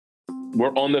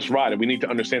we're on this ride and we need to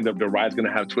understand that the ride's going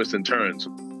to have twists and turns.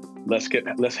 Let's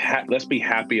be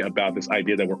happy about this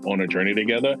idea that we're on a journey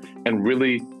together and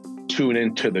really tune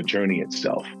into the journey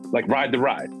itself. Like ride the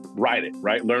ride, ride it,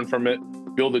 right? Learn from it,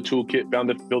 build a toolkit,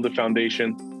 build a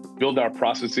foundation, build our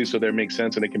processes so they make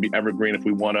sense and it can be evergreen if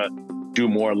we want to do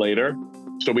more later.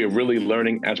 So we are really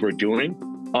learning as we're doing,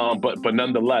 but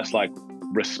nonetheless, like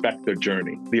respect the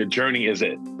journey. The journey is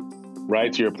it,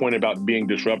 right? To your point about being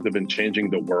disruptive and changing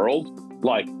the world,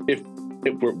 like if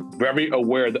we're very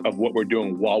aware of what we're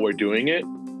doing while we're doing it,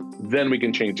 then we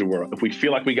can change the world. If we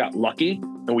feel like we got lucky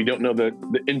and we don't know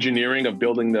the engineering of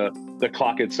building the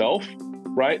clock itself,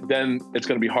 right, then it's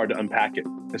going to be hard to unpack it.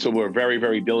 And so we're very,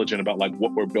 very diligent about like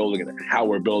what we're building and how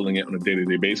we're building it on a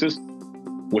day-to-day basis,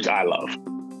 which I love.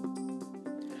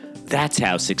 That's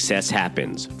how success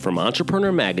happens. From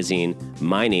Entrepreneur Magazine,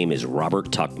 my name is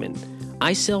Robert Tuckman.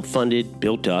 I self-funded,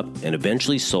 built up, and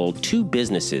eventually sold 2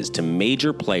 businesses to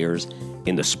major players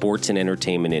in the sports and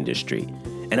entertainment industry.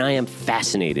 And I am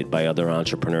fascinated by other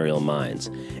entrepreneurial minds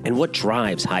and what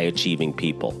drives high-achieving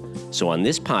people. So on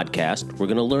this podcast, we're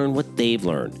going to learn what they've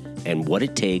learned and what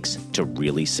it takes to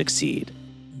really succeed.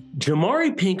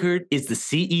 Jomaree Pinkard is the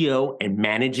CEO and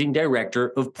managing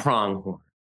director of Pronghorn.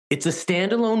 It's a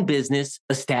standalone business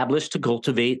established to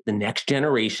cultivate the next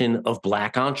generation of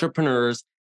Black entrepreneurs,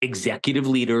 executive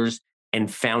leaders,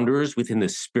 and founders within the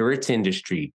spirits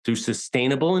industry through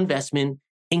sustainable investment,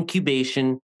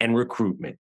 incubation, and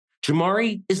recruitment.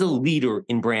 Jomaree is a leader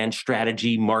in brand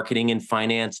strategy, marketing, and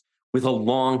finance with a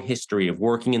long history of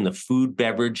working in the food,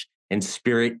 beverage, and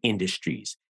spirit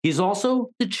industries. He is also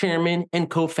the chairman and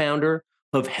co-founder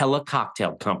of Hella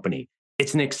Cocktail Company.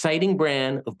 It's an exciting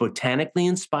brand of botanically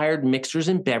inspired mixers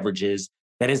and beverages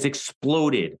that has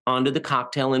exploded onto the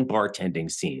cocktail and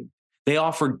bartending scene. They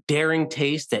offer daring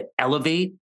tastes that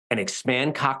elevate and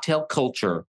expand cocktail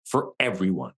culture for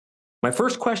everyone. My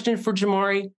first question for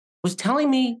Jomaree was telling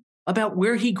me about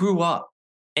where he grew up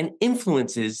and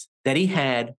influences that he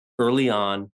had early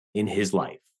on in his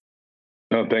life.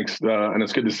 No, thanks. And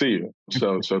it's good to see you.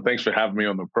 So thanks for having me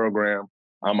on the program.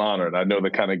 I'm honored. I know the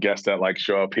kind of guests that like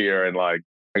show up here and like,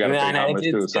 I got to pay homage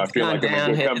too. So I feel like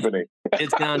I'm in good company.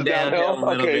 It's gone downhill.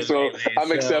 Okay, so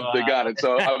I'm accepted. Got it.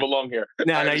 So I belong here.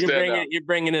 No, you're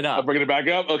bringing it up. I'm bringing it back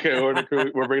up. Okay,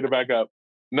 we're bringing it back up.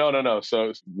 No.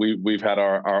 So we've had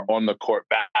our on the court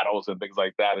battles and things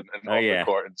like that, and off the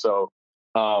court, and so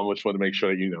just want to make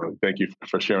sure that thank you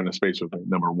for sharing the space with me.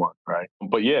 Number one, right?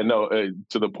 But yeah, no,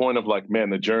 to the point of like, man,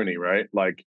 the journey, right?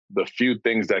 Like the few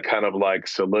things that kind of like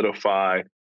solidify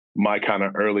my kind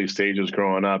of early stages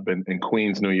growing up in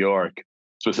Queens, New York,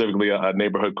 specifically a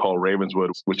neighborhood called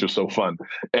Ravenswood, which was so fun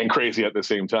and crazy at the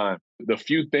same time. The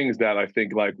few things that I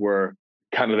think like were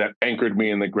kind of that anchored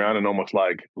me in the ground and almost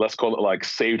like, let's call it like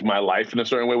saved my life in a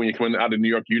certain way. When you come out of New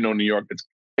York, New York,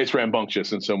 it's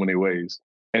rambunctious in so many ways.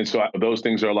 And so those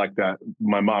things are like that.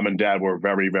 My mom and dad were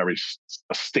very, very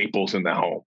staples in the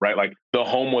home, right? Like the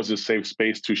home was a safe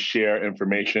space to share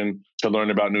information, to learn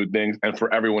about new things, and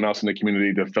for everyone else in the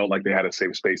community that felt like they had a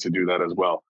safe space to do that as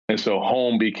well. And so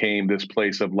home became this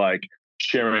place of like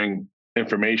sharing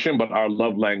information, but our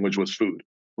love language was food,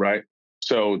 right?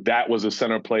 So that was a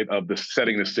center plate of the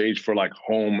setting the stage for like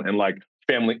home and like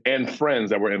family and friends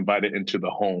that were invited into the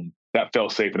home that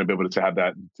felt safe and able to have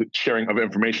that sharing of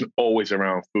information always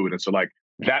around food. And so like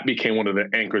that became one of the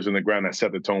anchors in the ground that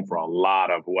set the tone for a lot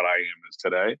of what I am is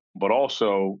today, but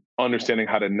also understanding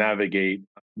how to navigate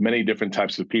many different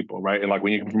types of people, right? And like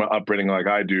when you come from an upbringing like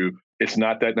I do, it's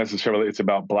not that necessarily it's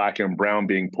about Black and brown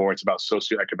being poor. It's about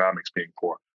socioeconomics being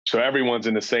poor. So everyone's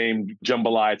in the same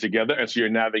jambalaya together. And so you're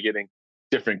navigating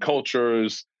different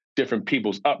cultures, different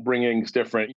people's upbringings,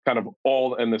 different kind of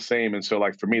all in the same. And so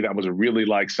like for me, that was really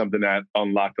like something that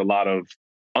unlocked a lot of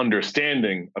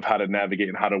understanding of how to navigate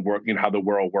and how to work, how the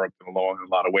world worked in a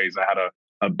lot of ways. I had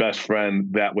a best friend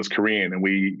that was Korean, and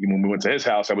when we went to his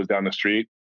house, I was down the street.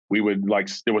 We would like,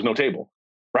 there was no table,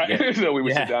 right? Yeah. So we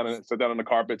would sit down on the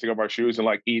carpet, take off our shoes and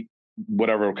like eat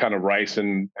whatever kind of rice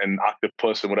and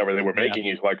octopus and whatever they were making.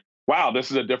 He's like, wow,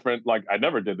 this is a different, like I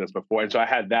never did this before. And so I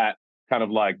had that kind of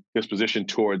like disposition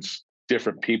towards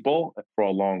different people for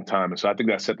a long time. And so I think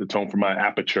that set the tone for my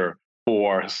aperture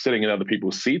for sitting in other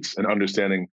people's seats and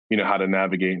understanding, how to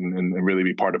navigate and really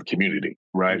be part of community,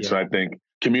 right? Yeah. So I think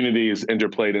community is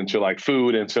interplayed into like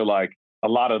food. And so like a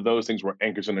lot of those things were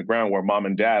anchors in the ground where mom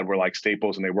and dad were like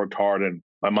staples and they worked hard. And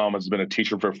my mom has been a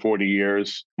teacher for 40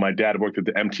 years. My dad worked at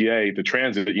the MTA, the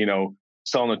transit,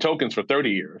 selling the tokens for 30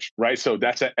 years, right? So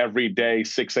that's an everyday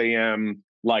 6 a.m.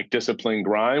 like discipline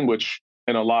grind, which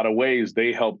in a lot of ways,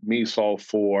 they helped me solve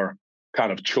for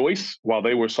kind of choice while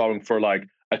they were solving for like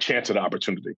a chance at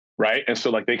opportunity, right? And so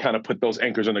like they kind of put those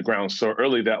anchors in the ground so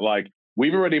early that like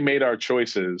we've already made our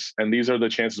choices and these are the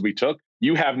chances we took.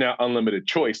 You have now unlimited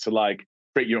choice to like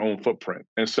create your own footprint.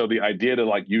 And so the idea to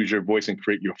like use your voice and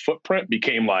create your footprint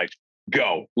became like,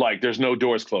 go, like there's no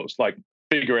doors closed, like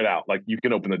figure it out, like you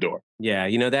can open the door. Yeah,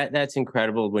 that's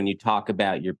incredible when you talk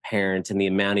about your parents and the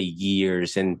amount of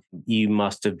years, and you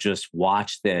must have just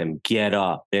watched them get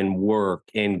up and work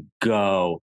and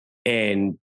go,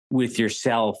 and with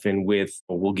yourself and with,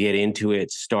 we'll get into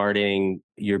it, starting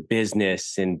your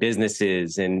business and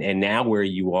businesses and now where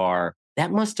you are.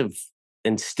 That must have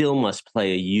and still must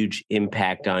play a huge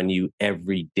impact on you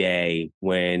every day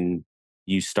when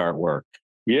you start work.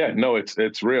 Yeah, no,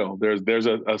 it's real. There's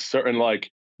a certain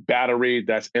like battery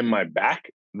that's in my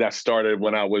back that started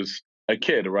when I was a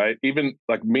kid, right? Even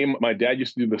like me and my dad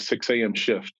used to do the 6 a.m.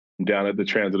 shift down at the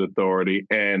Transit Authority,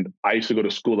 and I used to go to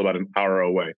school about an hour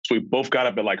away. So we both got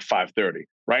up at like 5:30,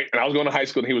 right? And I was going to high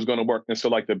school and he was going to work. And so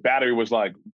like the battery was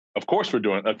like, of course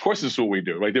of course this is what we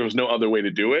do. Like there was no other way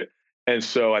to do it. And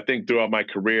so I think throughout my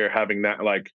career, having that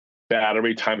like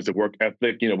battery times the work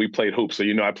ethic. We played hoops. So,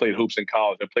 I played hoops in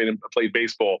college. I played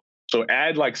baseball. So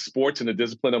add like sports and the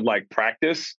discipline of like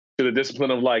practice to the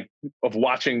discipline of like, of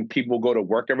watching people go to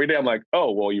work every day. I'm like,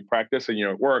 oh, well, you practice and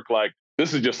you're at work. Like,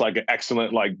 this is just like an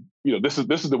excellent, like, this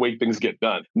is the way things get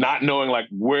done. Not knowing like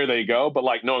where they go, but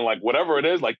like knowing like whatever it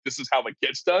is, like this is how it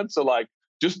gets done. So like,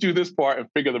 just do this part and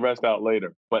figure the rest out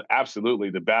later. But absolutely,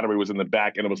 the battery was in the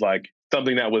back and it was like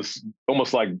something that was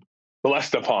almost like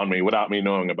blessed upon me without me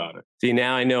knowing about it. See,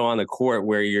 now I know on the court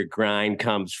where your grind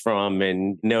comes from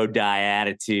and no die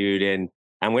attitude. And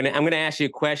I'm gonna ask you a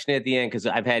question at the end because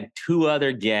I've had two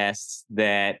other guests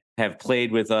that have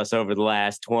played with us over the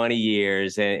last 20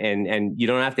 years, and you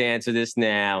don't have to answer this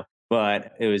now,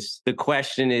 but the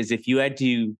question is, if you had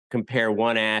to compare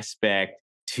one aspect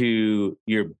to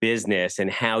your business and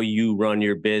how you run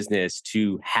your business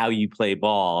to how you play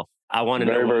ball, I want to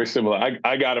know. Very, very similar.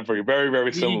 I got it for you. Very,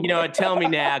 very similar. You know what? Tell me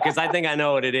now, because I think I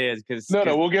know what it is.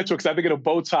 No, we'll get to it because I think it'll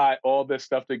bow tie all this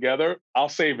stuff together. I'll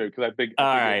save it because I think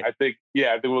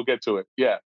we'll get to it.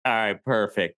 Yeah. All right,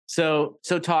 perfect. So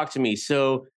talk to me.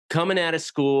 So coming out of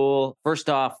school, first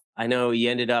off, I know you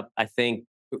ended up, I think,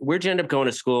 where'd you end up going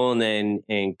to school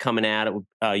and coming out of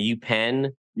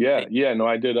UPenn? Yeah. No,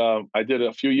 I did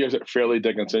a few years at Fairleigh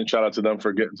Dickinson. Shout out to them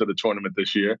for getting to the tournament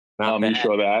this year. You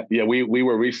saw that. Yeah, we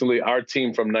were recently, our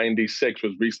team from '96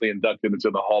 was recently inducted into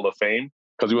the Hall of Fame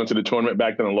because we went to the tournament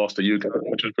back then and lost to UConn,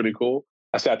 which was pretty cool.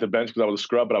 I sat the bench because I was a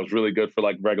scrub, but I was really good for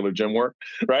like regular gym work,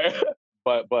 right?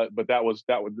 But that was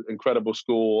incredible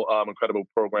school, incredible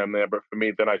program there. But for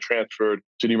me, then I transferred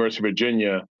to the University of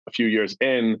Virginia a few years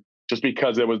in, just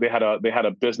because they had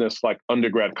a business like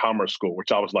undergrad commerce school,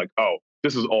 which I was like, oh,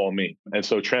 this is all me. And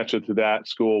so transferred to that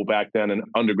school back then and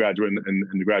undergraduate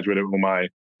and graduated with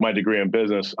my degree in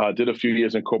business. Did a few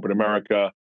years in corporate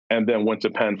America and then went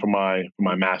to Penn for my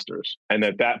master's. And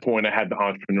at that point, I had the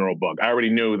entrepreneurial bug. I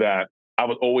already knew that I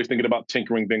was always thinking about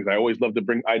tinkering things. I always loved to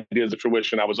bring ideas to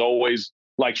fruition. I was always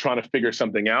like trying to figure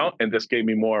something out. And this gave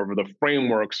me more of the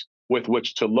frameworks with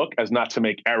which to look as not to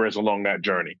make errors along that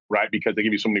journey, right? Because they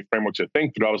give you so many frameworks to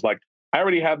think through. I was like, I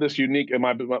already have this unique, in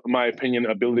my opinion,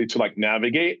 ability to like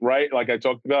navigate, right? Like I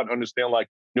talked about, understand like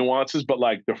nuances, but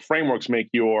like the frameworks make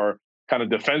your kind of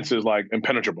defenses like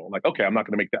impenetrable. Like, okay, I'm not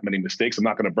going to make that many mistakes. I'm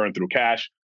not going to burn through cash.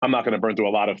 I'm not going to burn through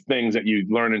a lot of things that you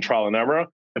learn in trial and error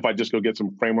if I just go get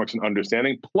some frameworks and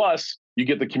understanding. Plus, you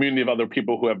get the community of other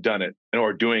people who have done it and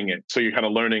are doing it. So you're kind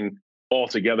of learning all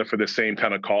together for the same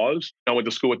kind of cause. I went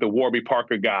to school with the Warby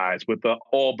Parker guys, with the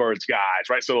Allbirds guys,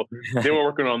 right? So they were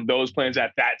working on those plans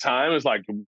at that time. It's like,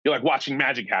 you're like watching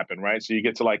magic happen, right? So you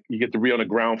get to be on the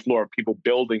ground floor of people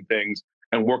building things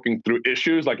and working through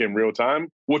issues like in real time,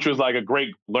 which was like a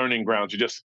great learning ground to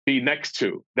just be next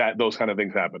to those kind of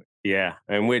things happening. Yeah.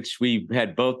 And which we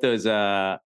had both those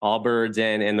Allbirds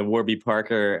and the Warby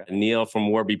Parker, Neil from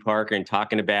Warby Parker, and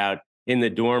talking about in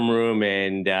the dorm room.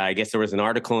 And I guess there was an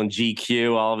article in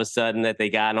GQ all of a sudden that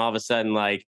they got, and all of a sudden,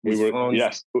 like, we were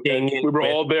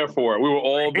all there for it. We were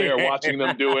all there watching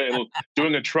them do it and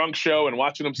doing a trunk show and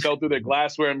watching them sell through their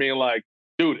glassware and being like,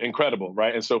 dude, incredible,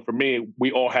 right? And so for me,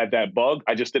 we all had that bug.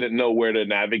 I just didn't know where to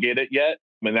navigate it yet.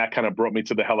 And that kind of brought me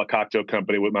to the Hella Cocktail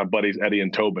Company with my buddies, Eddie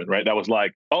and Tobin, right? That was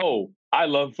like, oh, I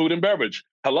love food and beverage.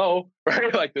 Hello,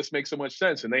 right? Like this makes so much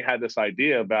sense. And they had this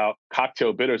idea about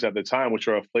cocktail bitters at the time, which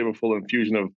are a flavorful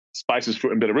infusion of spices,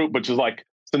 fruit, and bitter root, which is like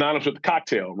synonymous with the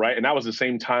cocktail, right? And that was the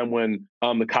same time when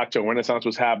the cocktail renaissance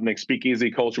was happening, speakeasy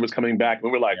culture was coming back.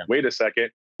 And we were like, wait a second,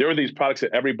 there are these products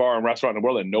at every bar and restaurant in the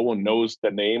world and no one knows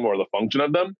the name or the function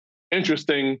of them.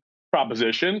 Interesting.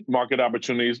 proposition, market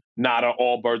opportunities, not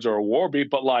all birds are a warbeat,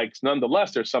 but like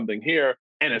nonetheless, there's something here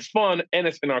and it's fun and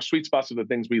it's in our sweet spots of the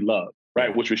things we love, right?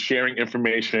 Yeah. Which was sharing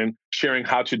information, sharing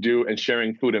how to do, and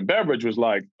sharing food and beverage was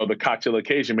like, the cocktail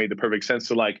occasion made the perfect sense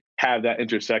to like have that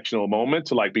intersectional moment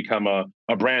to like become a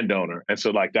brand owner. And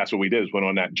so like, that's what we did is went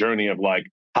on that journey of like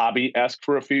hobby-esque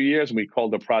for a few years. And we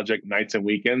called the project Nights and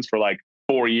Weekends for like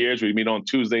 4 years. We'd meet on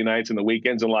Tuesday nights and the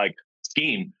weekends and like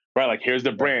scheme, right? Like, here's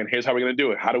the brand. Here's how we're going to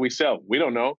do it. How do we sell? We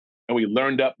don't know. And we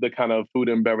learned up the kind of food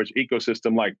and beverage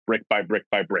ecosystem like brick by brick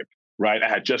by brick, right? I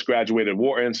had just graduated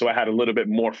Wharton, so I had a little bit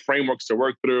more frameworks to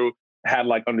work through. I had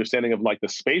like understanding of like the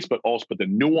space, but the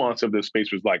nuance of the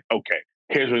space was like, okay,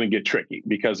 here's where it get tricky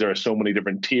because there are so many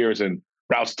different tiers and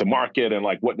routes to market and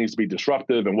like what needs to be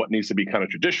disruptive and what needs to be kind of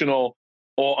traditional,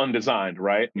 all undesigned,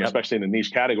 right? Yep. Especially in the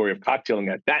niche category of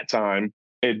cocktailing at that time,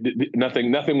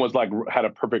 nothing was like had a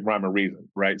perfect rhyme or reason,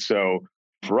 right? So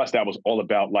for us, that was all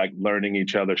about like learning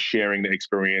each other, sharing the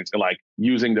experience, and like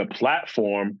using the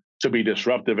platform to be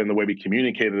disruptive in the way we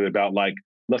communicated about like,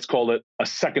 let's call it a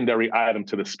secondary item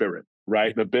to the spirit,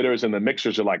 right? The bitters and the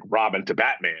mixers are like Robin to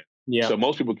Batman. Yeah. So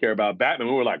most people care about Batman.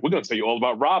 We were like, we're going to tell you all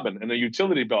about Robin and the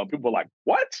utility belt. People were like,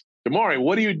 what? Jomaree,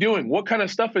 what are you doing? What kind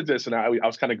of stuff is this? And I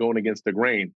was kind of going against the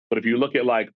grain. But if you look at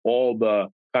like all the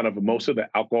kind of most of the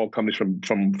alcohol companies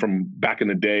from back in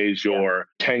the days, your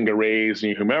Tanquerays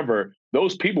and whomever,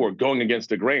 those people were going against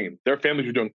the grain. Their families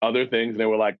were doing other things. And they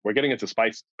were like, we're getting into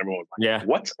spices. Everyone was like, yeah,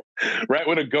 what? Right?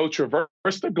 We're going to go traverse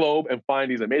the globe and find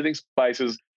these amazing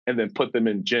spices and then put them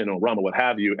in gin or rum or what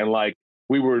have you. And like,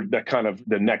 we were that kind of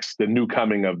the new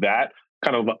coming of that,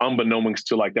 kind of unbeknownst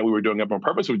to like that we were doing it on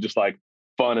purpose. It was just like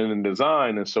fun and in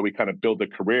design. And so we kind of built a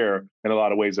career in a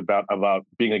lot of ways about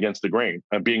being against the grain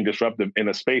and being disruptive in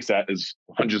a space that is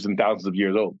hundreds and thousands of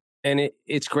years old. And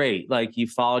it's great. Like, you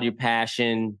followed your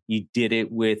passion, you did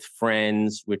it with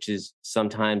friends, which is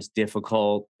sometimes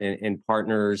difficult, and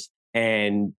partners,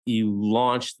 and you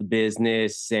launched the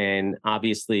business, and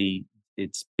obviously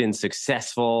it's been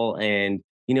successful. And,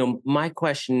 my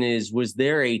question is, was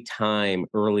there a time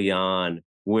early on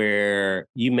where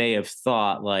you may have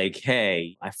thought like,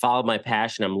 hey, I followed my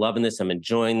passion, I'm loving this, I'm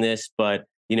enjoying this, but,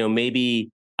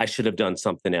 maybe I should have done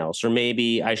something else, or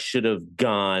maybe I should have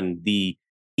gone the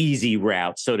easy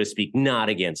route, so to speak, not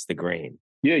against the grain?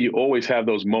 Yeah, you always have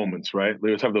those moments, right? You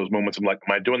always have those moments. I'm like,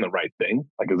 am I doing the right thing?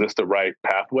 Like, is this the right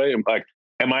pathway? I'm like,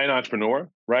 am I an entrepreneur,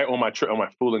 right? Or am I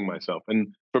fooling myself?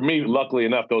 And for me, luckily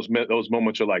enough, those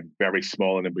moments are like very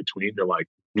small and in between. They're like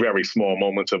very small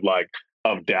moments of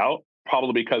of doubt.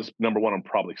 Probably because number one, I'm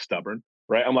probably stubborn,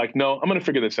 right? I'm like, no, I'm gonna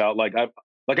figure this out. I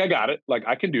got it. Like,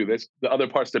 I can do this. The other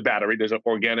part's the battery. There's an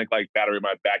organic like battery in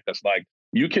my back that's like,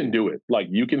 you can do it. Like,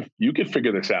 you can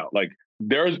figure this out. Like,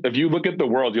 if you look at the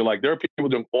world, you're like, there are people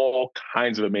doing all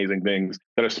kinds of amazing things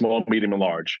that are small, medium, and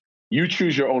large. You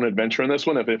choose your own adventure in this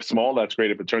one. If it's small, that's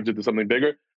great. If it turns into something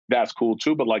bigger, that's cool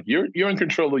too. But like, you're in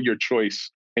control of your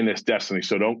choice in this destiny.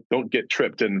 So don't get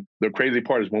tripped. And the crazy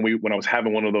part is when I was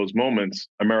having one of those moments,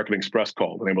 American Express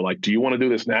called and they were like, do you want to do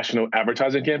this national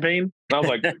advertising campaign? And I was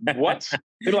like, what?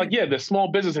 They were like, yeah, the small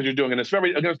business that you're doing, and it's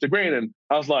very against the grain. And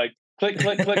I was like, click,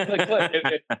 click, click, click,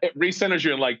 click. It recenters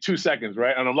you in like 2 seconds,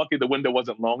 right? And I'm lucky the window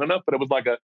wasn't long enough, but it was like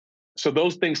so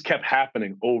those things kept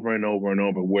happening over and over and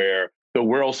over where the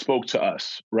world spoke to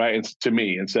us, right? And to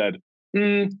me and said,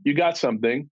 you got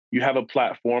something, you have a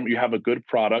platform, you have a good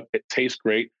product, it tastes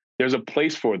great. There's a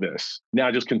place for this.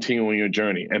 Now just continue on your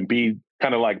journey and be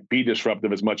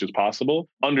disruptive as much as possible,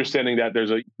 understanding that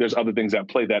there's other things at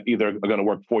play that either are going to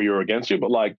work for you or against you.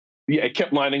 But like, yeah, it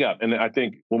kept lining up. And I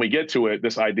think when we get to it,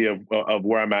 this idea of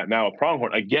where I'm at now at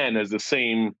Pronghorn, again, is the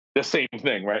same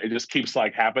thing, right? It just keeps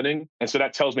like happening. And so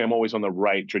that tells me I'm always on the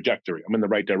right trajectory. I'm in the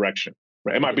right direction,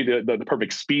 right? It might be the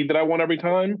perfect speed that I want every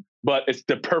time, but it's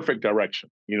the perfect direction.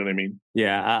 You know what I mean?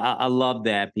 Yeah, I love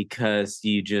that, because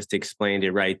you just explained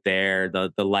it right there,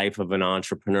 the life of an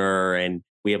entrepreneur. And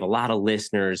we have a lot of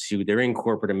listeners who they're in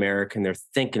corporate America and they're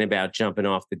thinking about jumping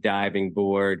off the diving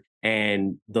board.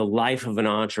 And the life of an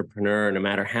entrepreneur, no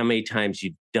matter how many times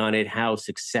you've done it, how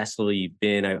successful you've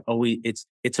been,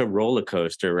 it's a roller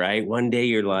coaster, right? One day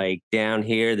you're like down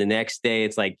here, the next day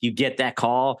it's like you get that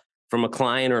call from a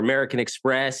client or American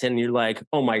Express, and you're like,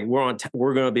 oh my,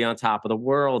 we're going to be on top of the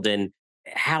world. And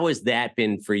how has that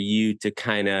been for you to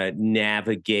kind of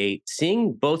navigate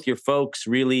seeing both your folks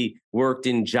really worked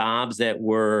in jobs that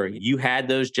you had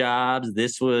those jobs?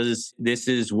 This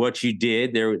is what you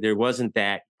did. There wasn't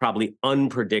that probably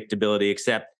unpredictability,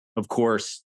 except of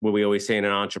course, what we always say in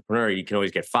an entrepreneur, you can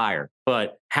always get fired.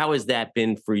 But how has that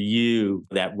been for you,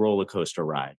 that roller coaster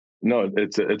ride? No,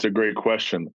 it's a great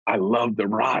question. I love the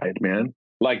ride, man.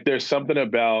 Like there's something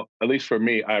about, at least for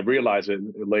me, I realized it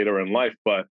later in life,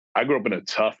 but I grew up in a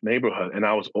tough neighborhood and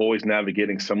I was always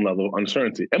navigating some level of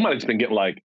uncertainty. It might have just been getting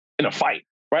like in a fight,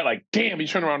 right? Like, damn, you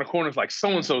turn around the corner, it's like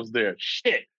so-and-so's there.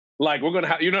 Shit. Like we're gonna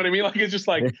have, you know what I mean? Like it's just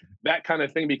like that kind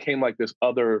of thing became like this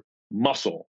other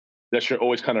muscle that you're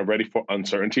always kind of ready for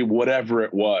uncertainty, whatever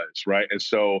it was, right? And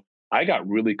so I got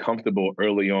really comfortable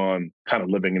early on kind of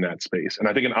living in that space. And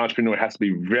I think an entrepreneur has to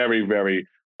be very, very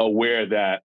aware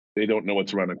that they don't know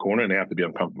what's around the corner and they have to be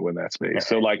uncomfortable in that space.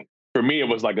 So like for me, it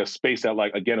was like a space that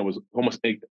like, again, it was almost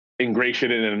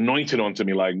ingratiated and anointed onto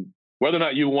me. Like whether or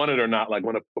not you want it or not, like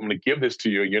when I'm going to give this to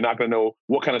you, you're not going to know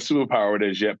what kind of superpower it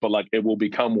is yet, but like it will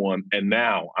become one. And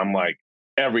now I'm like,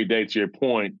 every day, to your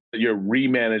point, you're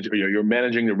you're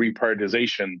managing the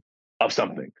reprioritization of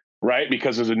something, right?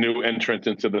 Because there's a new entrant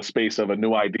into the space of a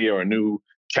new idea or a new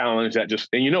challenge that just,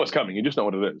 and you know it's coming, you just know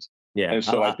what it is. Yeah. And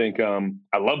so I think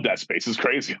I love that space. It's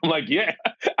crazy. I'm like, yeah,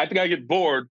 I think I get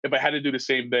bored if I had to do the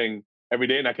same thing every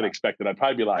day and I could expect it. I'd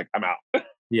probably be like, I'm out.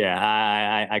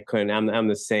 Yeah, I couldn't. I'm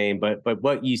the same. But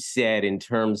what you said in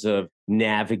terms of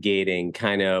navigating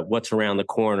kind of what's around the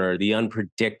corner, the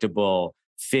unpredictable,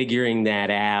 figuring that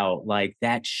out, like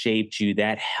that shaped you,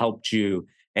 that helped you.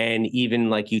 And even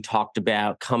like you talked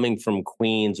about coming from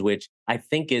Queens, which I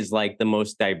think is like the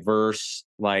most diverse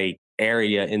like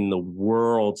area in the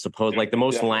world, suppose like the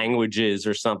most Definitely. languages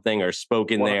or something are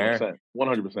spoken there. 100%.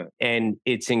 100%. And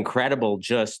it's incredible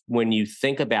just when you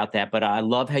think about that. But I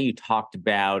love how you talked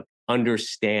about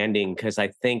understanding, because I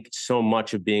think so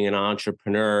much of being an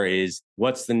entrepreneur is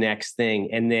what's the next thing.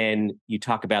 And then you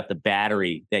talk about the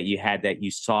battery that you had that you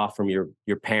saw from your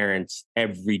parents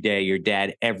every day, your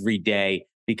dad every day.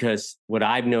 Because what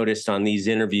I've noticed on these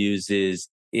interviews is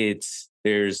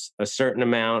there's a certain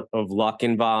amount of luck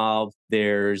involved.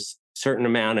 There's a certain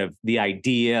amount of the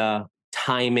idea,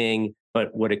 timing,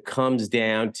 but what it comes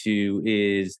down to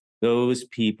is those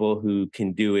people who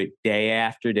can do it day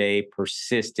after day,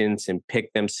 persistence, and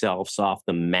pick themselves off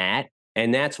the mat.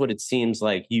 And that's what it seems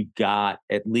like you got,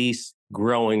 at least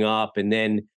growing up. And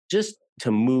then just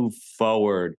to move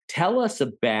forward, tell us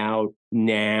about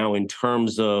now in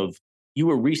terms of you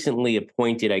were recently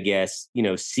appointed, I guess,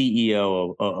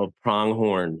 CEO of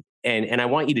Pronghorn. And I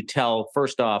want you to tell,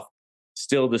 first off,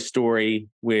 still the story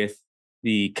with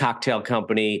the cocktail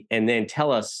company, and then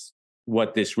tell us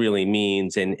what this really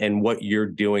means and what you're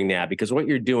doing now, because what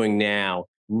you're doing now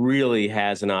really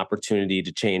has an opportunity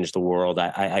to change the world.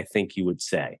 I think you would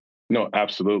say. No,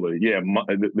 absolutely. Yeah.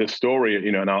 The story,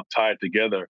 and I'll tie it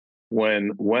together.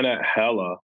 When at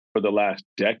Hella for the last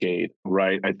decade,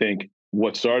 right? I think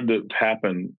what started to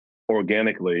happen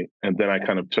organically, and then I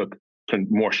kind of took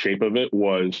more shape of it,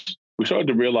 was we started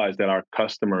to realize that our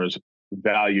customers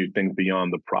value things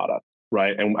beyond the product,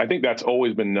 right? And I think that's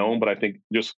always been known, but I think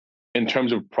just in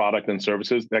terms of product and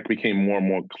services, that became more and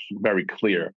more very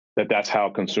clear that that's how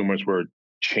consumers were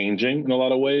changing in a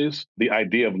lot of ways. The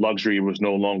idea of luxury was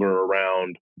no longer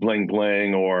around bling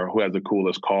bling or who has the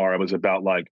coolest car. It was about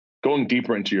like going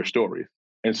deeper into your stories.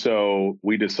 And so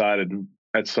we decided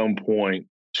at some point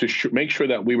to make sure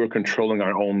that we were controlling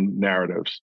our own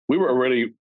narratives. We were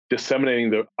already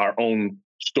disseminating our own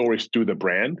stories through the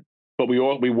brand, but we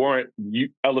weren't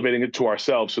elevating it to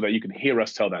ourselves so that you can hear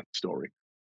us tell that story,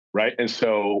 right? And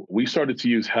so we started to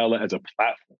use Hella as a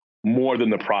platform more than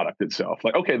the product itself.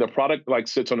 Like, okay, the product like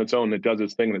sits on its own, it does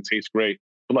its thing and it tastes great,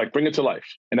 but like bring it to life.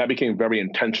 And that became very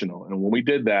intentional. And when we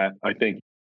did that, I think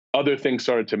other things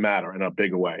started to matter in a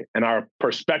bigger way. And our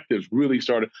perspectives really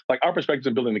started, like our perspectives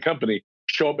in building the company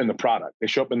show up in the product. They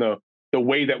show up in the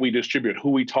way that we distribute,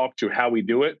 who we talk to, how we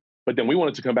do it. But then we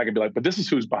wanted to come back and be like, but this is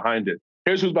who's behind it.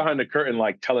 Here's who's behind the curtain,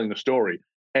 like telling the story.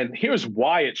 And here's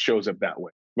why it shows up that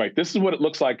way, right? This is what it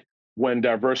looks like when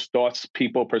diverse thoughts,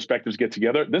 people, perspectives get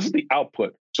together. This is the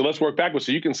output. So let's work backwards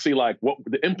so you can see like what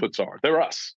the inputs are. They're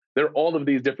us. They're all of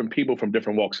these different people from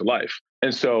different walks of life.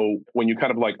 And so when you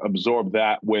kind of like absorb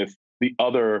that with the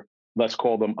other, let's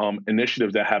call them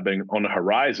initiatives that have been on the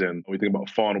horizon, we think about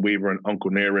Fawn Weaver and Uncle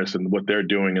Nearest and what they're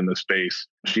doing in the space.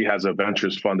 She has a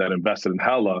ventures fund that invested in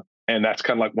Hella. And that's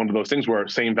kind of like one of those things where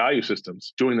same value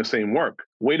systems doing the same work.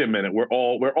 Wait a minute, we're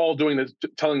all doing this,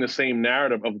 telling the same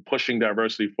narrative of pushing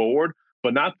diversity forward,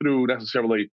 but not through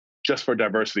necessarily just for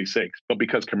diversity's sake, but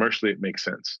because commercially it makes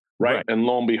sense, right? And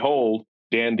lo and behold,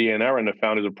 Dan, Dee, and Aaron, the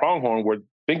founders of Pronghorn, were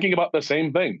thinking about the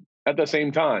same thing at the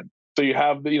same time. So you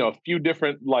have a few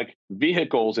different like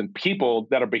vehicles and people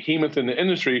that are behemoths in the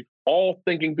industry, all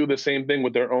thinking through the same thing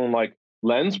with their own like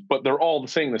lens, but they're all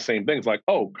saying the same things like,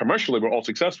 oh, commercially, we're all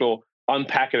successful.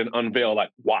 Unpack it and unveil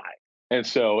like why. And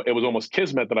so it was almost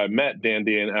kismet that I met Dan,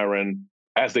 Dee, and Aaron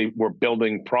as they were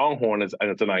building Pronghorn as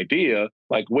an idea,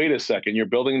 like, wait a second, you're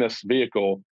building this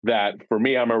vehicle that for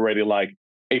me, I'm already like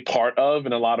a part of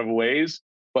in a lot of ways,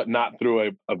 but not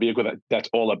through a vehicle that's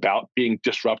all about being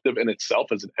disruptive in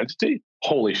itself as an entity.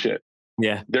 Holy shit.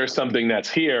 Yeah. There's something that's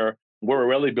here. We're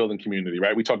really building community,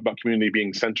 right? We talked about community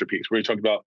being centerpiece. We talked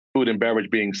about food and beverage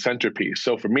being centerpiece.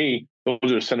 So for me, those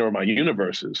are the center of my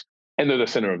universes and they're the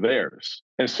center of theirs.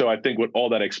 And so I think with all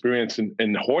that experience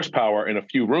and horsepower in a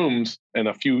few rooms and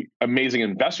a few amazing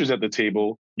investors at the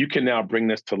table, you can now bring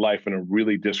this to life in a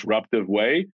really disruptive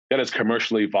way that is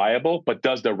commercially viable, but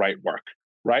does the right work,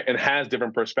 right? And has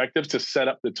different perspectives to set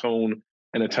up the tone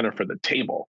and the tenor for the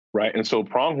table, right? And so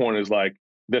Pronghorn is like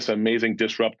this amazing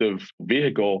disruptive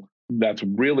vehicle that's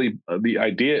really the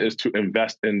idea is to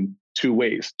invest in two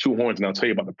ways, two horns. And I'll tell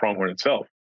you about the Pronghorn itself.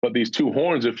 But these two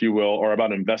horns, if you will, are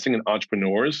about investing in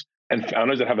entrepreneurs and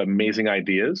founders that have amazing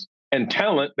ideas and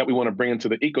talent that we want to bring into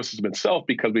the ecosystem itself,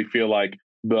 because we feel like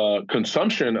the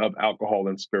consumption of alcohol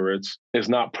and spirits is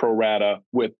not pro rata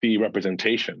with the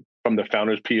representation from the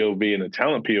founder's POV and the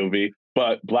talent POV,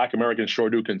 but Black Americans sure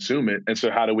do consume it. And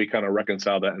so how do we kind of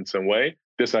reconcile that in some way?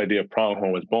 This idea of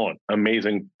Pronghorn was born.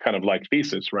 Amazing kind of like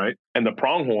thesis, right? And the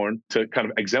Pronghorn to kind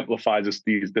of exemplifies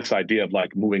this idea of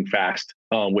like moving fast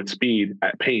with speed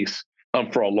at pace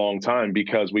for a long time,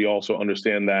 because we also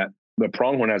understand that the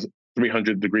Pronghorn has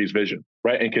 300 degrees vision,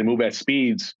 right? And can move at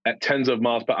speeds at tens of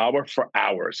miles per hour for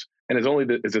hours. And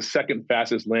is the second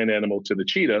fastest land animal to the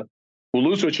cheetah. We'll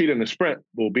lose to a cheetah in the sprint,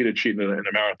 we'll beat a cheetah in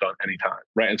a marathon anytime,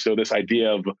 right? And so this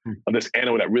idea of this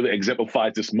animal that really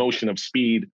exemplifies this motion of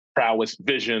speed, prowess,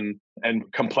 vision,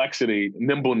 and complexity,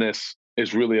 nimbleness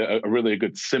is really a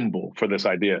good symbol for this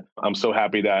idea. I'm so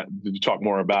happy to talk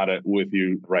more about it with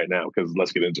you right now, because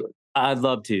let's get into it. I'd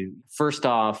love to. First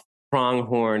off,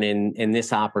 Pronghorn and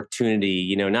this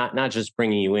opportunity, not just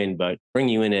bringing you in, but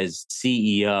bringing you in as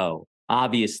CEO.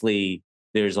 Obviously,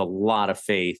 there's a lot of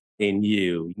faith in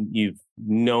you. You've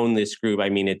known this group. I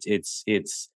mean,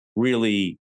 it's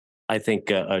really, I think,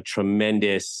 a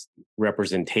tremendous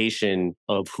representation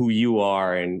of who you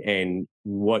are and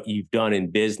what you've done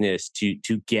in business to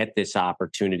get this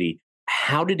opportunity.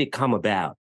 How did it come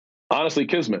about? Honestly,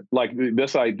 kismet. Like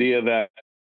this idea that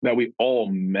we all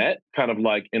met kind of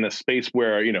like in a space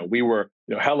where, we were,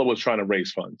 Hella was trying to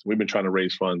raise funds. We've been trying to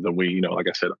raise funds, and we, like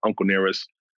I said, Uncle Nearest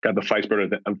got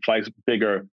the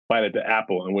bigger bite at the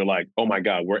apple. And we're like, oh my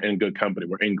God, we're in good company.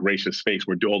 We're in gracious space.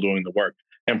 We're all doing the work.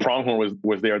 And Pronghorn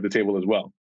was there at the table as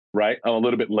well, right? A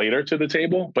little bit later to the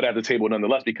table, but at the table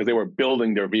nonetheless, because they were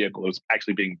building their vehicle. It was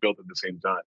actually being built at the same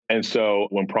time. And so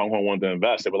when Pronghorn wanted to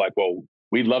invest, they were like, well,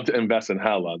 we'd love to invest in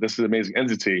Hella. This is an amazing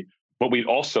entity, but we'd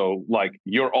also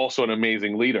you're also an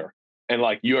amazing leader. And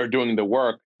you're doing the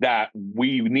work that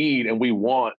we need and we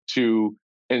want to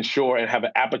ensure and have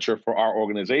an aperture for our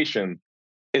organization.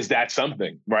 Is that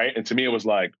something, right? And to me, it was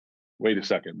like, wait a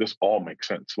second, this all makes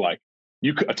sense.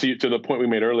 You could, to the point we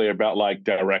made earlier about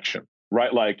direction,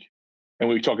 right? And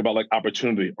we talk about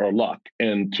opportunity or luck.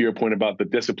 And to your point about the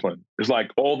discipline, it's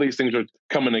all these things are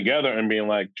coming together and being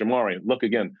like, Jomaree, look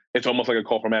again. It's almost like a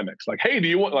call from Amex. Hey, do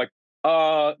you want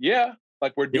yeah,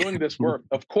 we're doing this work.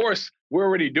 Of course, we're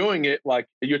already doing it.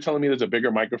 You're telling me there's a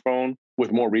bigger microphone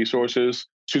with more resources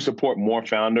to support more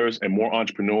founders and more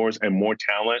entrepreneurs and more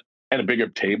talent and a bigger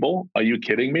table. Are you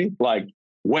kidding me?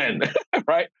 When,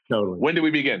 right? Totally. When did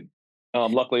we begin?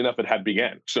 Luckily enough, it had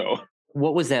began. So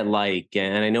what was that like?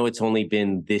 And I know it's only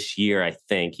been this year, I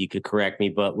think. You could correct me,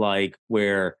 but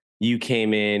where you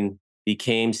came in,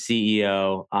 became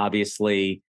CEO,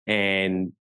 obviously,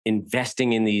 and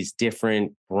investing in these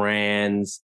different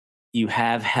brands. You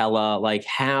have Hella.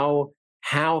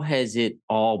 How has it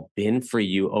all been for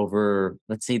you over,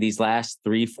 let's say, these last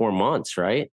 3-4 months,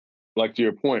 right? To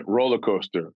your point, roller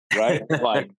coaster, right?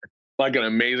 Like an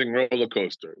amazing roller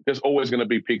coaster. There's always going to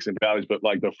be peaks and valleys, but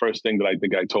the first thing that I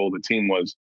think I told the team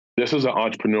was, this is an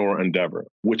entrepreneur endeavor,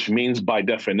 which means by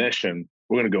definition,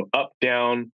 we're going to go up,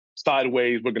 down,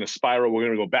 sideways. We're going to spiral. We're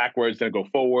going to go backwards, then go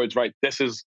forwards, right? This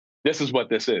is what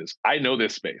this is. I know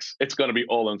this space. It's going to be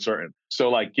all uncertain.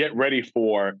 So get ready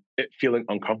for it feeling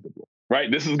uncomfortable,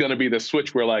 right? This is going to be the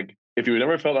switch where if you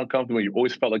never felt uncomfortable, you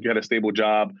always felt like you had a stable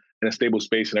job and a stable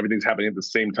space and everything's happening at the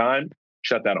same time,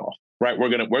 shut that off, right? We're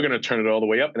gonna turn it all the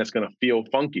way up, and it's gonna feel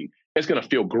funky. It's gonna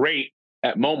feel great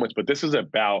at moments, but this is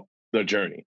about the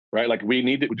journey, right?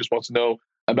 We just want to know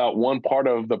about one part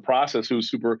of the process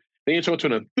who's super. Then you talk to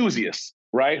an enthusiast,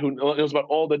 right? Who knows about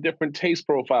all the different taste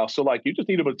profiles. So you just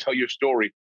need to be able to tell your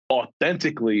story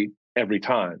authentically every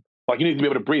time. You need to be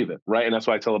able to breathe it, right? And that's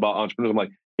why I tell about entrepreneurs. I'm like,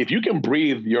 if you can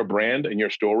breathe your brand and your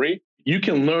story, you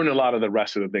can learn a lot of the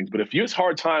rest of the things. But if you have a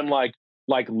hard time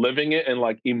like living it and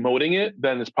like emoting it,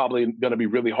 then it's probably going to be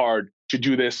really hard to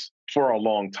do this for a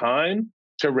long time,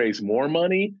 to raise more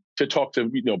money, to talk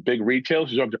to, big retailers,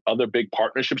 to talk to other big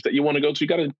partnerships that you want to go to. You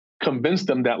got to convince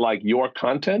them that like your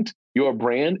content, your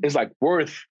brand is like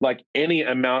worth like any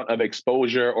amount of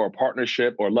exposure or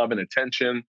partnership or love and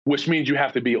attention, which means you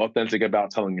have to be authentic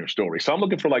about telling your story. So I'm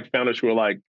looking for like founders who are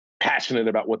like passionate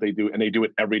about what they do and they do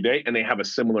it every day and they have a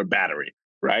similar battery,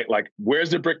 right? Like, where's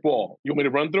the brick wall? You want me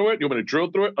to run through it? You want me to drill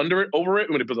through it, under it, over it?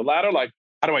 You want me to build a ladder? Like,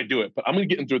 how do I do it? But I'm going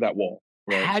to get through that wall.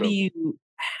 Right?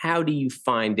 How do you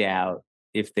find out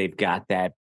if they've got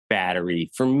that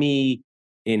battery? For me,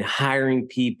 in hiring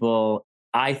people,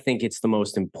 I think it's the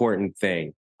most important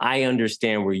thing. I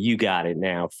understand where you got it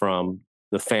now from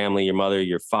the family, your mother,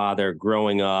 your father,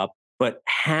 growing up, but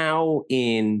how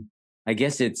I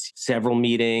guess it's several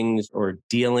meetings or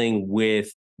dealing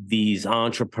with these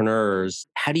entrepreneurs,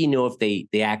 how do you know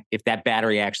if that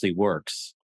battery actually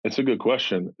works? It's a good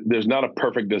question. There's not a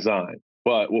perfect design,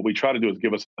 but what we try to do is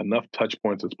give us enough touch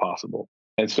points as possible.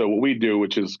 And so what we do,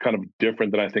 which is kind of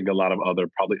different than I think a lot of other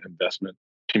probably investment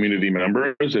community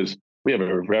members, is we have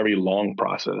a very long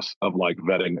process of like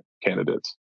vetting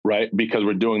candidates, right? Because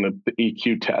we're doing the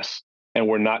EQ tests and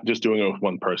we're not just doing it with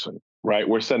one person, right?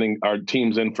 We're sending our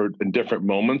teams in different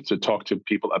moments to talk to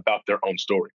people about their own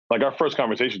story. Like our first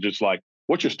conversation, just like,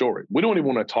 what's your story? We don't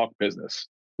even want to talk business.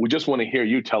 We just want to hear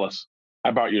you tell us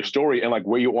about your story and like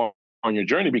where you are on your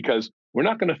journey, because we're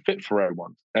not going to fit for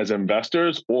everyone as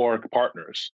investors or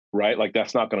partners, right? Like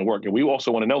that's not going to work. And we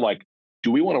also want to know, like,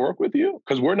 do we want to work with you?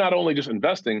 Because we're not only just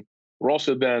investing, we're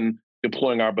also then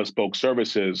deploying our bespoke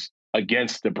services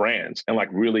against the brands and like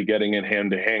really getting in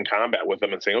hand-to-hand combat with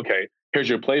them and saying, okay, here's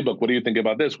your playbook. What do you think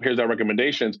about this? Here's our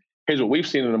recommendations. Here's what we've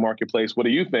seen in the marketplace. What do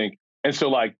you think? And so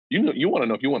like, you want to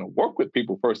know if you want to work with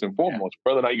people first and foremost,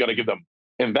 whether or not you got to give them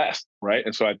invest, right?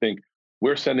 And so I think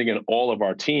we're sending in all of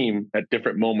our team at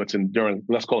different moments and during,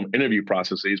 let's call them interview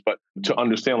processes, but to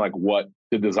understand like what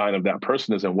the design of that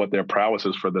person is and what their prowess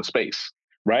is for the space,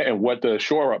 right? And what the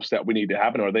shore ups that we need to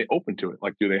happen. Are they open to it?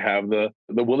 Like, do they have the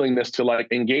willingness to like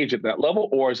engage at that level,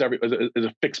 or is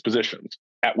it fixed positions?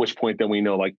 At which point then we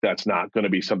know like that's not going to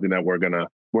be something that we're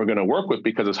gonna work with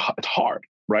because it's hard,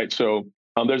 right? So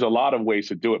there's a lot of ways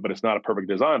to do it, but it's not a perfect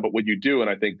design. But what you do, and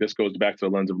I think this goes back to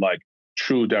the lens of like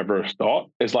true diverse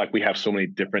thought, is like we have so many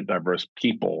different diverse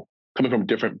people coming from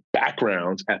different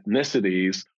backgrounds,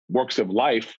 ethnicities, works of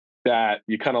life, that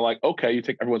you kind of like, okay, you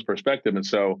take everyone's perspective. And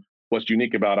so what's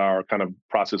unique about our kind of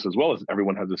process as well is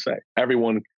everyone has a say.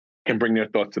 Everyone can bring their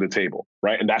thoughts to the table,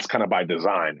 right? And that's kind of by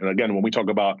design. And again, when we talk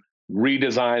about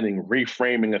redesigning,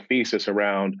 reframing a thesis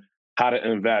around how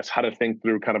to invest, how to think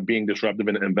through kind of being disruptive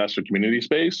in the investor community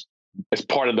space, it's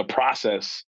part of the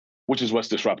process, which is what's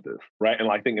disruptive, right? And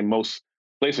I think in most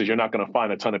places, you're not going to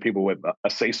find a ton of people with a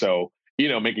say-so,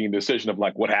 making a decision of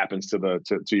like what happens to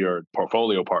your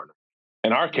portfolio partner.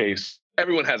 In our case,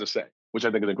 everyone has a say, which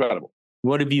I think is incredible.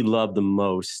 What have you loved the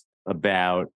most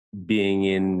about being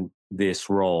in this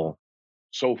role?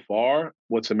 So far,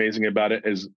 what's amazing about it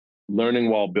is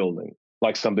learning while building,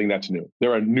 like something that's new.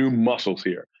 There are new muscles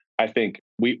here. I think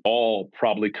we all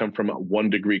probably come from 1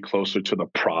 degree closer to the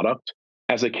product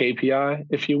as a KPI,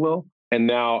 if you will. And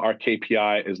now our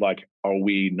KPI is like, are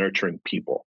we nurturing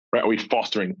people, right? Are we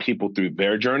fostering people through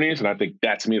their journeys? And I think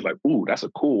that to me is like, ooh, that's a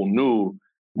cool new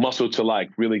muscle to like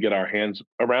really get our hands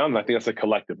around. And I think that's a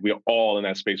collective. We are all in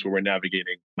that space where we're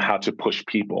navigating how to push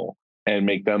people and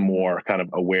make them more kind of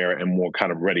aware and more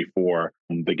kind of ready for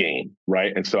the game,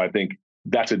 right? And so I think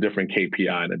that's a different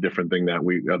KPI and a different thing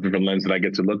a different lens that I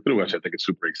get to look through, which I think is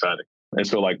super exciting. And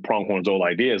so like Pronghorn's whole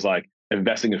idea is like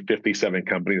investing in 57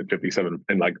 companies, 57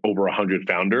 and like over 100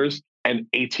 founders and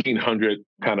 1,800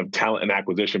 kind of talent and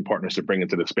acquisition partners to bring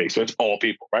into the space. So it's all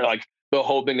people, right? Like the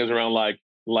whole thing is around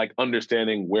like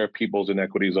understanding where people's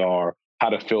inequities are, how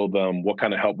to fill them, what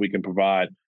kind of help we can provide.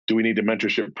 Do we need a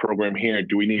mentorship program here?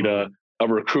 Do we need a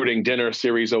recruiting dinner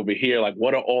series over here? Like,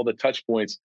 what are all the touch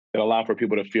points that allow for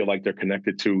people to feel like they're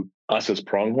connected to us as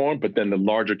Pronghorn, but then the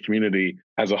larger community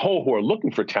as a whole who are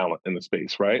looking for talent in the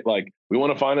space, right? Like, we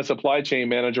want to find a supply chain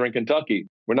manager in Kentucky.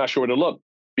 We're not sure where to look.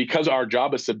 Because our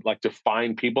job is to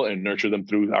find people and nurture them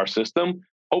through our system.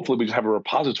 Hopefully we just have a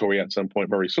repository at some point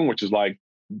very soon, which is like,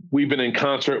 we've been in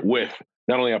concert with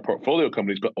not only our portfolio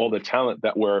companies, but all the talent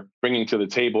that we're bringing to the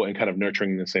table and kind of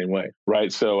nurturing in the same way,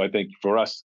 right? So I think for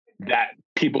us, that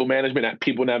people management, that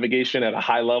people navigation at a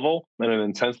high level and an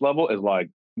intense level is like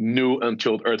new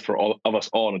unchilled earth for all of us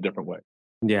all in a different way.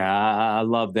 Yeah, I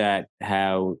love that,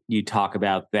 how you talk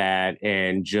about that,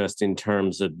 and just in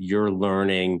terms of your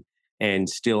learning and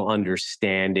still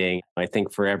understanding. I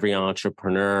think for every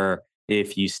entrepreneur,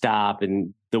 if you stop,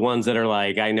 and the ones that are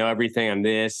like, I know everything, I'm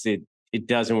this, it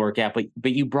doesn't work out.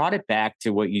 But you brought it back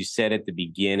to what you said at the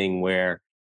beginning, where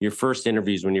your first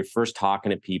interviews, when you're first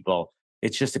talking to people,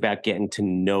 it's just about getting to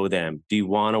know them. Do you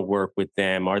want to work with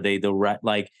them? Are they the right,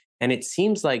 like, and it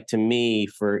seems like to me,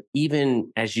 for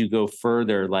even as you go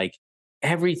further, like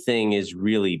everything is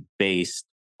really based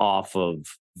off of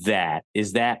that.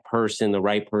 Is that person the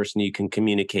right person you can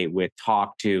communicate with,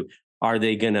 talk to? Are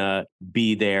they going to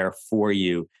be there for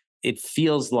you? It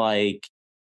feels like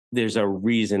there's a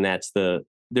reason that's the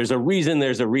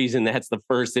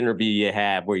first interview you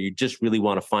have, where you just really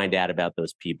want to find out about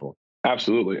those people.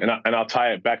 Absolutely. And I'll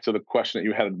tie it back to the question that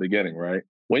you had at the beginning, right?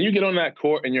 When you get on that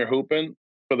court and you're hooping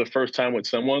for the first time with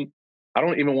someone, I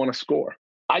don't even want to score.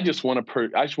 I just want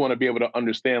to be able to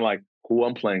understand like who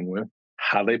I'm playing with,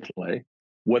 how they play,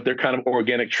 what their kind of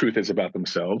organic truth is about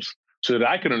themselves, so that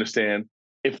I can understand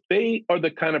if they are the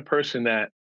kind of person that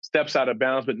steps out of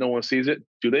bounds but no one sees it,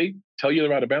 do they tell you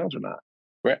they're out of bounds or not?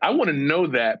 Right? I want to know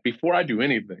that before I do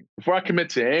anything. Before I commit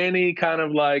to any kind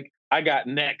of like I got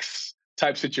next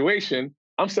type situation,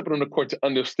 I'm stepping on the court to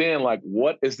understand like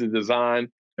what is the design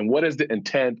and what is the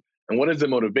intent and what is the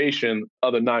motivation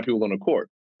of the 9 people on the court,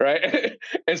 right?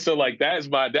 And so like that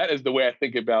is the way I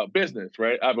think about business,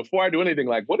 right? Before I do anything,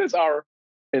 like what is our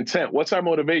intent? What's our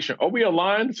motivation? Are we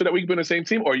aligned so that we can be on the same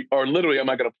team, or literally am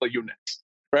I going to play you next,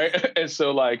 right? And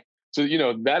so like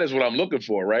that is what I'm looking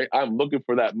for, right? I'm looking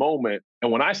for that moment,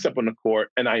 and when I step on the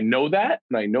court and I know that,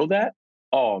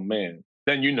 oh man,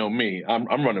 then you know me, I'm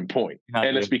running point.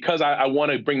 And it's because I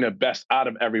want to bring the best out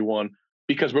of everyone,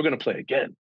 because we're going to play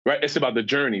again, right? It's about the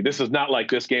journey. This is not like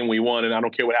this game we won and I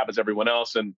don't care what happens to everyone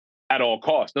else and at all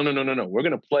costs. No, no, no, no, no. We're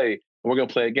going to play, and we're going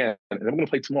to play again, and I'm going to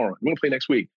play tomorrow. I'm going to play next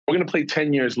week. We're going to play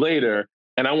 10 years later.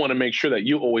 And I want to make sure that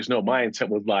you always know my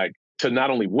intent was like to not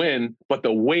only win, but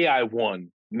the way I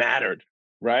won mattered,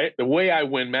 right? The way I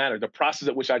win mattered. The process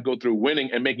at which I go through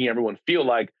winning and making everyone feel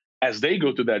like as they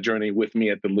go through that journey with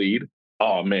me at the lead,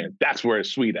 oh man, that's where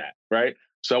it's sweet at, right?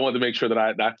 So I wanted to make sure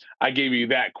that I gave you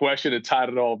that question and tied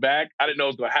it all back. I didn't know it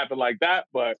was going to happen like that,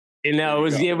 but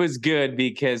it was good,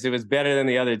 because it was better than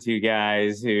the other two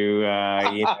guys who,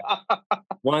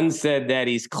 one said that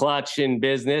he's clutch in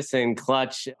business and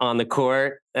clutch on the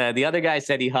court. The other guy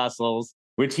said he hustles,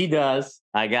 which he does.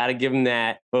 I got to give him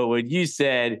that. But what you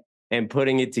said and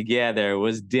putting it together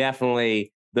was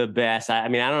definitely the best. I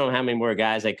mean, I don't know how many more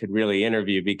guys I could really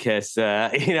interview, because,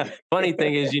 funny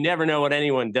thing is you never know what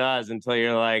anyone does until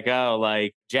you're like, oh,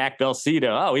 like Jack Belcito.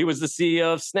 Oh, he was the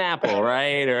CEO of Snapple,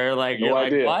 right? Or like, no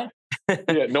idea. Like, what?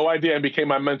 Yeah, no idea. And became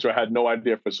my mentor. I had no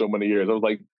idea for so many years. I was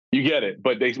like, you get it.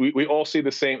 But we all see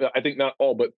the same. I think not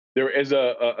all, but there is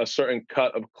a certain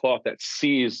cut of cloth that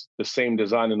sees the same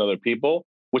design in other people,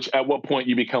 which at what point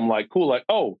you become like, cool, like,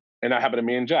 oh, and that happened to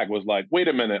me and Jack, was like, wait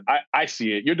a minute, I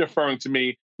see it. You're deferring to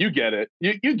me. You get it.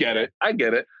 You get it. I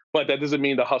get it. But that doesn't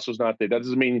mean the hustle's not there. That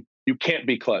doesn't mean you can't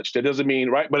be clutched. That doesn't mean,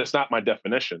 right? But it's not my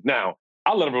definition. Now,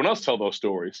 I'll let everyone else tell those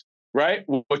stories, right?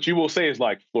 What you will say is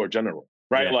like floor general,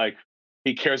 right? Yeah. Like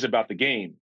he cares about the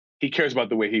game. He cares about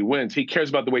the way he wins. He cares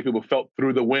about the way people felt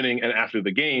through the winning and after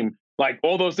the game. Like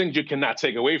all those things you cannot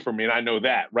take away from me. And I know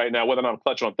that right now, whether or not I'm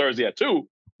clutch on Thursday at 2,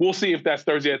 we'll see if that's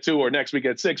Thursday at 2 or next week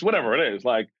at 6, whatever it is.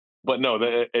 Like, but no,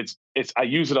 it's I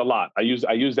use it a lot. I use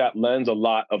that lens a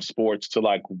lot of sports to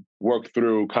like work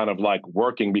through kind of like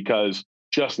working, because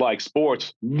just like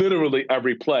sports, literally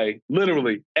every play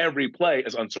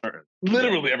is uncertain.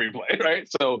 Literally every play, right?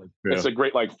 So it's a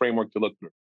great like framework to look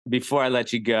through. Before I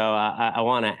let you go, I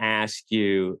want to ask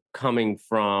you, coming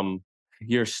from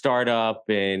your startup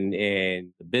and the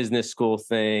business school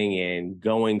thing and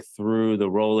going through the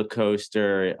roller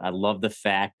coaster, I love the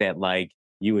fact that like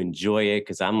you enjoy it,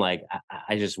 because I'm like,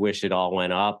 I just wish it all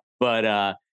went up.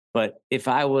 But if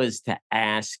I was to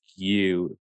ask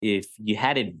you if you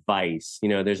had advice,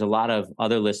 there's a lot of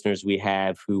other listeners we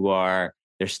have who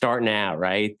they're starting out,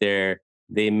 right?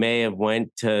 They may have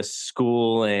went to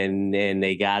school and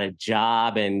they got a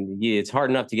job, and it's hard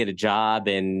enough to get a job,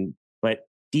 but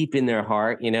deep in their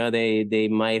heart,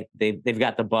 they've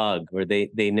got the bug, or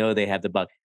they know they have the bug.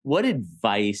 What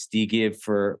advice do you give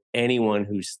for anyone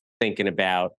who's thinking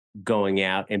about going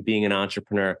out and being an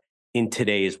entrepreneur in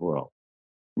today's world?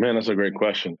 Man, that's a great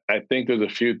question. I think there's a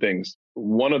few things.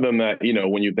 One of them that,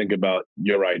 when you think about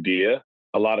your idea,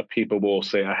 a lot of people will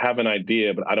say, I have an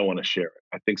idea, but I don't want to share it.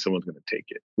 I think someone's going to take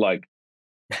it. Like,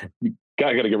 you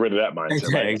got to get rid of that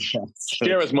mindset, right?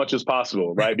 Share as much as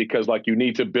possible, right? Because like you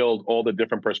need to build all the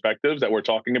different perspectives that we're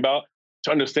talking about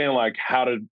to understand like how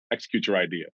to execute your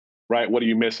idea, right? What are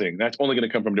you missing? That's only going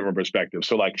to come from different perspectives.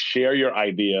 So like share your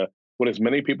idea with as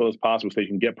many people as possible so you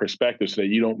can get perspective so that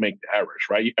you don't make the errors,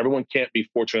 right? Everyone can't be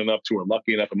fortunate enough to, or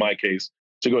lucky enough in my case,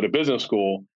 to go to business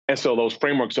school. And so those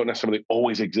frameworks don't necessarily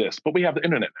always exist. But we have the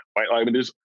internet now, right? I mean,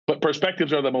 but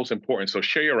perspectives are the most important. So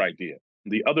share your idea.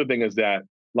 The other thing is that,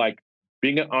 like,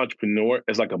 being an entrepreneur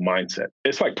is like a mindset.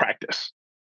 It's like practice,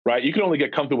 right? You can only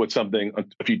get comfortable with something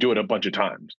if you do it a bunch of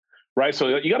times, right?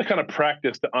 So you got to kind of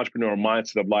practice the entrepreneurial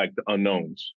mindset of like the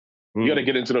unknowns. You got to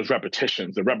get into those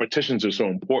repetitions. The repetitions are so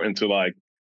important to, like,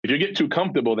 if you get too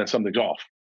comfortable, then something's off,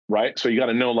 right? So you got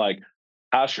to know, like,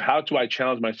 how do I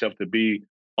challenge myself to be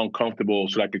uncomfortable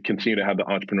so that I could continue to have the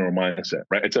entrepreneurial mindset,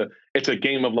 right? It's a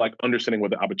game of like understanding where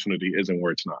the opportunity is and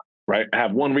where it's not, right? I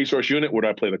have one resource unit. Where do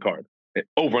I play the card?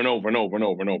 Over and over and over and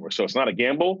over and over. So it's not a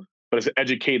gamble, but it's an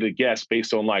educated guess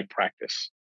based on like practice.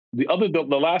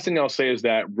 The last thing I'll say is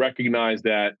that recognize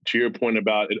that, to your point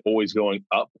about it always going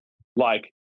up,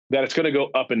 like that it's going to go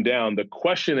up and down. The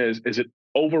question is it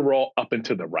overall up and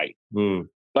to the right?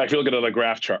 Like if you look at a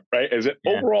graph chart, right? Is it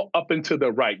overall up and to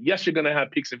the right? Yes, you're going to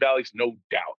have peaks and valleys, no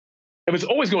doubt. If it's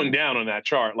always going down on that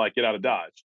chart, like, get out of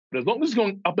Dodge. But as long as it's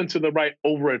going up and to the right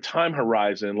over a time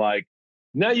horizon, like,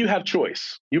 now you have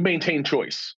choice. You maintain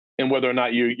choice in whether or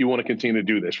not you want to continue to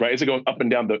do this, right? Is it going up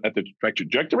and down at the right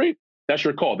trajectory? That's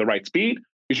your call. The right speed,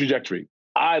 your trajectory.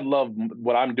 I love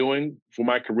what I'm doing for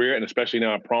my career, and especially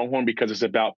now at Pronghorn, because it's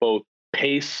about both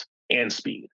pace and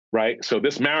speed, right? So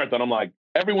this marathon, I'm like,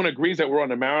 everyone agrees that we're on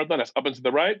a marathon that's up and to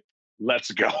the right.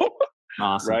 Let's go.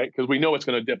 Awesome. Right? Because we know it's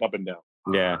going to dip up and down.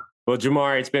 Yeah. Well,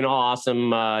 Jomaree, it's been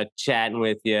awesome chatting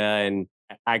with you. And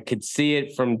I could see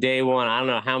it from day one. I don't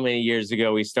know how many years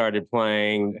ago we started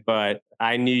playing, but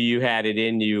I knew you had it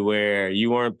in you where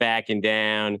you weren't backing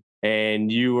down and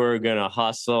you were going to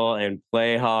hustle and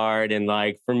play hard. And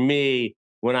like, for me,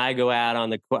 when I go out on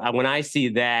the court, when I see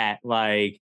that,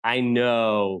 like, I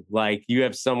know, like, you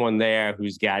have someone there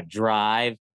who's got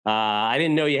drive. I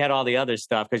didn't know you had all the other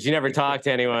stuff because you never talked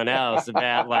to anyone else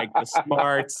about like the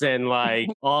smarts and like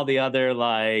all the other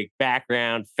like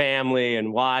background family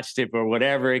and watched it or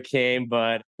whatever it came.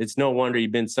 But it's no wonder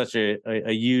you've been such a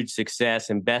huge success,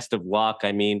 and best of luck.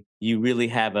 I mean, you really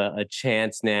have a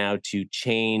chance now to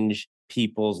change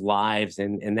people's lives,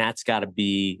 and that's got to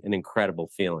be an incredible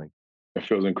feeling. It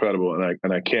feels incredible.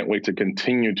 And I can't wait to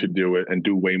continue to do it and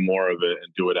do way more of it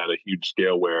and do it at a huge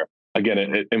scale where, again,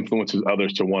 it influences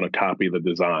others to want to copy the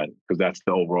design, because that's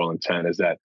the overall intent, is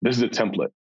that this is a template.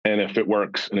 And if it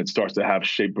works and it starts to have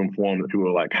shape and form, that people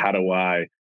are like, how do I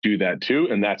do that too?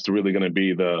 And that's really going to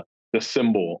be the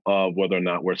symbol of whether or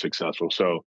not we're successful.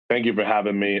 So thank you for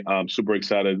having me. I'm super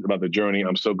excited about the journey.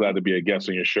 I'm so glad to be a guest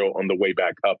on your show on the way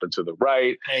back up and to the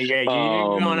right. Hey, yeah,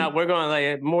 you're going up. We're going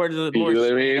like more to the more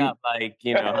straight up, like,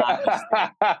 you know.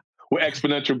 We're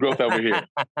exponential growth over here.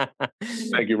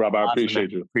 Thank you, Rob. I appreciate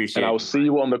you. And I will see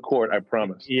you on the court. I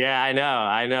promise. Yeah, I know.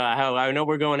 I know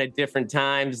we're going at different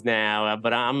times now,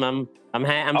 but I'm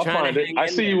trying to find it. I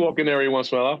see you walking there every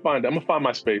once in a while. I'll find it. I'm gonna find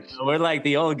my space. We're like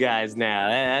the old guys now.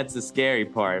 That's the scary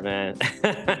part, man.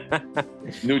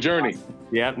 New journey. Awesome.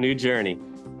 Yep, new journey.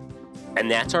 And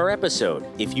that's our episode.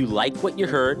 If you like what you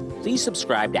heard, please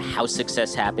subscribe to How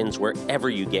Success Happens wherever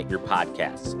you get your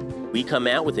podcasts. We come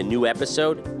out with a new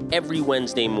episode every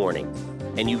Wednesday morning,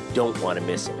 and you don't want to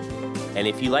miss it. And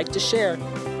if you like to share,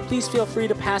 please feel free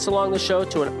to pass along the show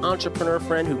to an entrepreneur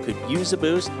friend who could use a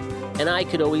boost, and I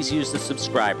could always use the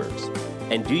subscribers.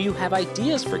 And do you have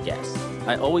ideas for guests?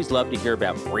 I always love to hear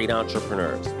about great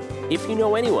entrepreneurs. If you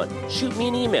know anyone, shoot me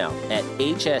an email at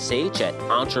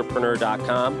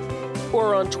hsh@entrepreneur.com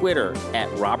or on Twitter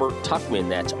at Robert Tuchman,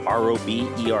 that's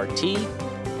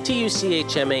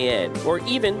RobertTuchman, or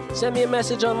even send me a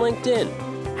message on LinkedIn.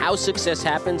 How Success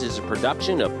Happens is a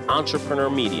production of Entrepreneur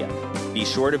Media. Be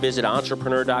sure to visit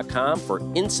entrepreneur.com for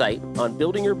insight on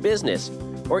building your business,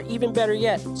 or even better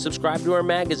yet, subscribe to our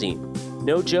magazine.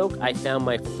 No joke, I found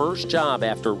my first job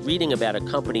after reading about a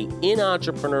company in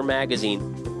Entrepreneur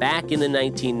magazine back in the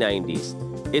 1990s.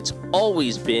 It's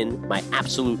always been my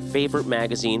absolute favorite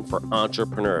magazine for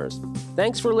entrepreneurs.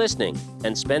 Thanks for listening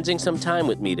and spending some time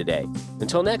with me today.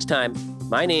 Until next time,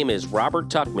 my name is Robert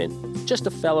Tuchman, just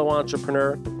a fellow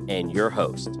entrepreneur and your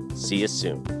host. See you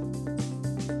soon.